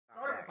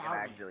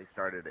actually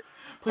started it.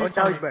 Please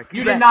now tell me. he's back.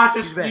 You He's did back. not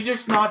He's just. back. You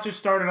just not just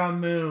started on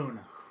Moon.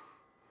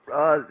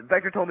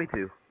 Vector told me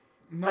to.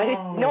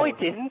 No. No, he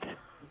didn't.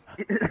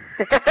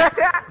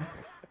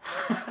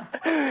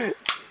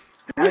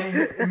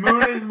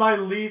 Moon is my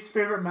least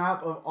favorite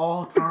map of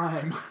all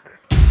time.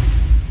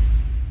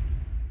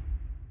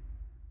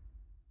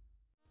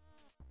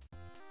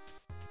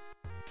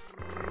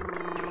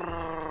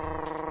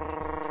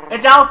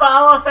 It's Alpha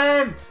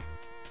Elephant!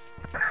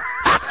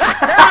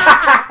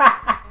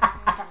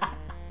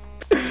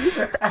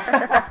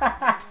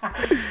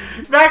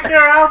 Vector,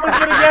 Alpha's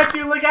gonna get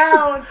you, look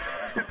out!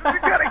 You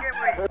gotta get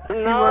my. No.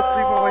 You must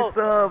be for my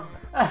sub.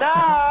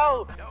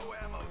 No!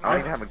 I don't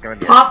even have a gun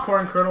yet.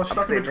 Popcorn kernels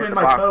stuck in Stay between near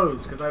my the box.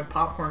 toes, because I have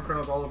popcorn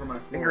kernels all over my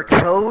In floor. your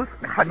toes?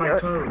 God, My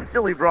toes.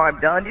 Silly bro, I'm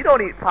done. You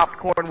don't eat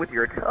popcorn with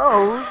your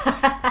toes.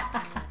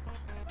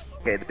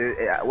 Okay, dude,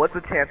 what's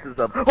the chances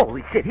of...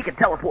 Holy shit, he can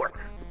teleport!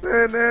 Oh.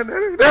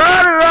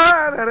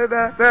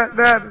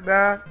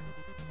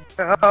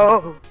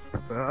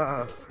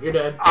 You're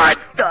dead. I'm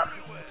stuck.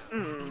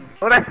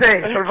 What'd I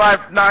say?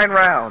 Survived 9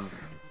 rounds.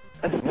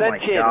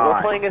 Ascension, God.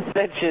 we're playing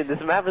Ascension.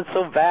 This map is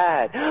so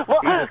bad.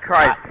 Well, Jesus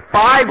Christ.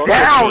 5 look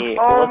down! At me.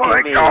 Oh look my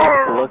at me.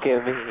 god! Look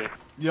at me.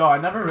 Yo, I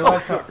never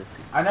realized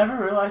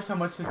how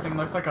much this thing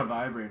looks like a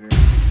vibrator.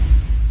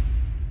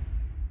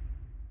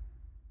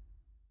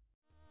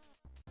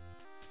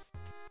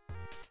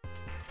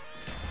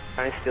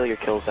 Trying to steal your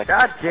kills like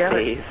God damn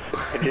it.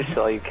 I just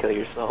saw you kill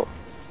yourself.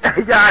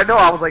 Yeah, I know.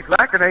 I was like,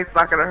 that grenade's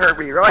not gonna hurt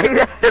me, right? And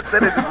then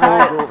it just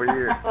rolls over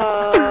here.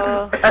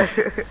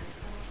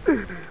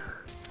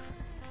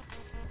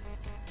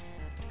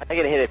 I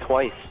gotta hit it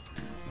twice.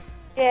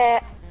 Yeah.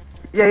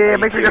 Yeah,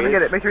 make sure he doesn't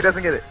get it. Make sure he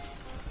doesn't get it.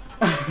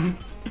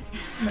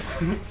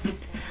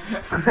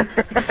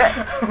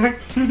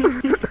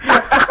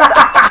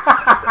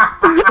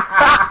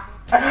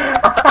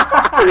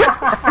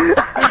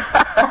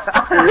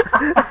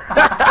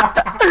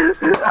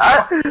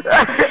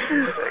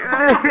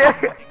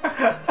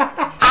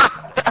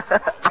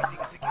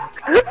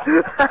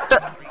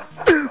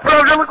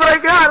 Bro, look what I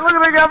got! Look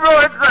what I got, bro!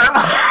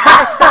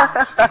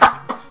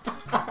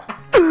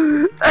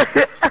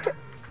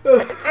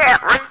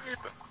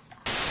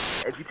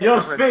 Yo,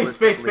 space.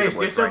 Do you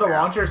still have the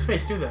launcher?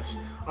 Space, do this.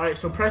 Alright,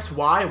 so press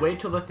Y, wait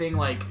till the thing,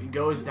 like,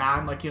 goes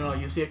down, like, you know,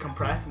 you see it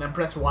compress, and then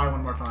press Y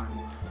one more time.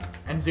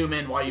 And zoom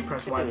in while you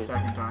press Y the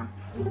second time.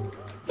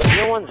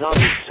 No one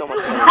zombie is so much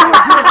better.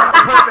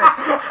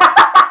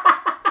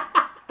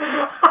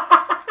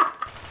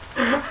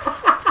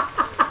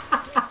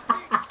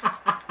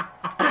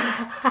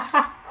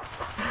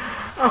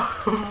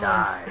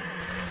 Die.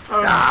 That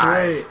was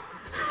great.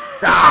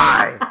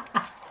 Die.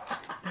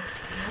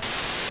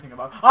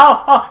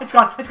 Oh, it's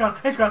gone. Get it.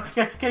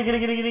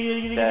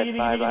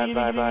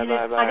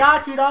 Bye. I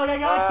got you, dog, I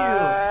got you.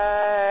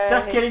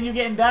 Just kidding, you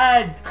getting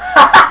dead.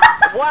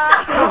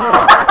 Wow.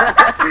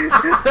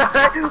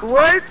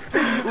 What?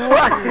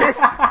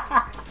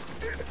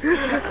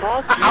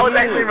 I was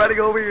actually running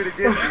over here to get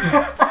you.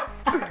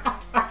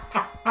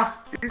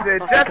 He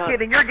said, just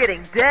kidding, you're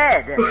getting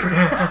dead.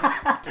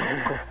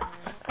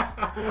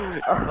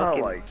 Oh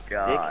my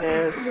god.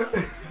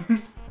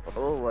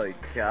 Oh my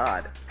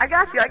god. I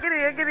got you, I get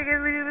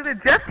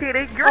it. Just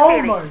kidding, you're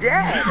getting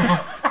dead.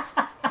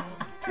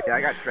 Yeah,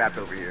 I got trapped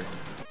over here.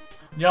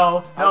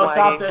 No, I'm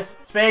stop lagging. this.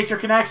 Space, your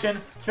connection.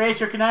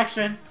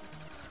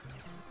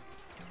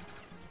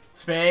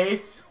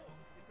 Space.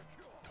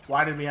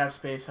 Why did we have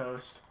space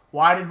host?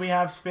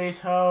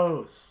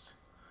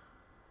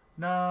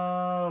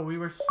 No, we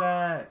were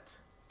set.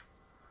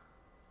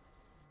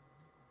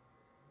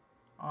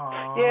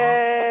 Aww.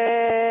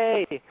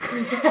 Yay!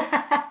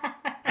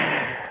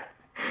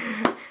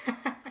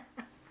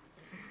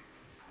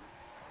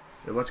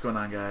 What's going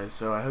on, guys?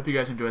 So I hope you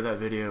guys enjoyed that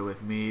video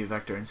with me,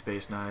 Vector, and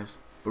Space Knives.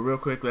 But real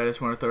quickly, I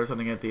just want to throw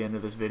something at the end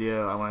of this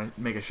video. I want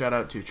to make a shout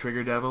out to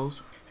Trigger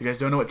Devils. If you guys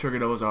don't know what Trigger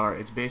Devils are,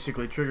 it's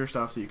basically trigger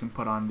stops that you can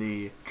put on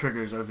the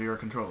triggers of your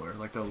controller,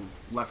 like the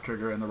left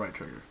trigger and the right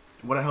trigger.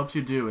 What it helps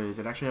you do is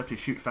it actually helps you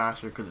shoot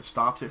faster because it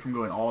stops it from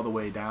going all the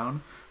way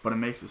down, but it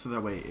makes it so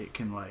that way it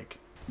can like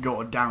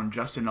go down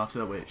just enough so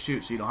that way it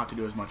shoots, so you don't have to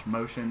do as much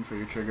motion for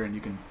your trigger and you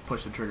can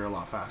push the trigger a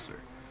lot faster.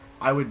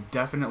 I would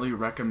definitely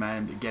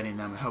recommend getting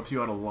them. It helps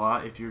you out a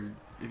lot if you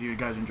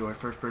guys enjoy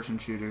first-person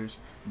shooters.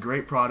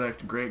 Great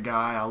product, great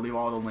guy. I'll leave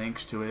all the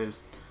links to his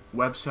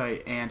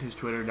website and his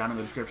Twitter down in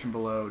the description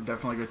below.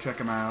 Definitely go check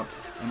him out.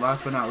 And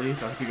last but not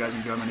least, I hope you guys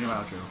enjoy my new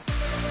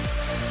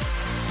outro.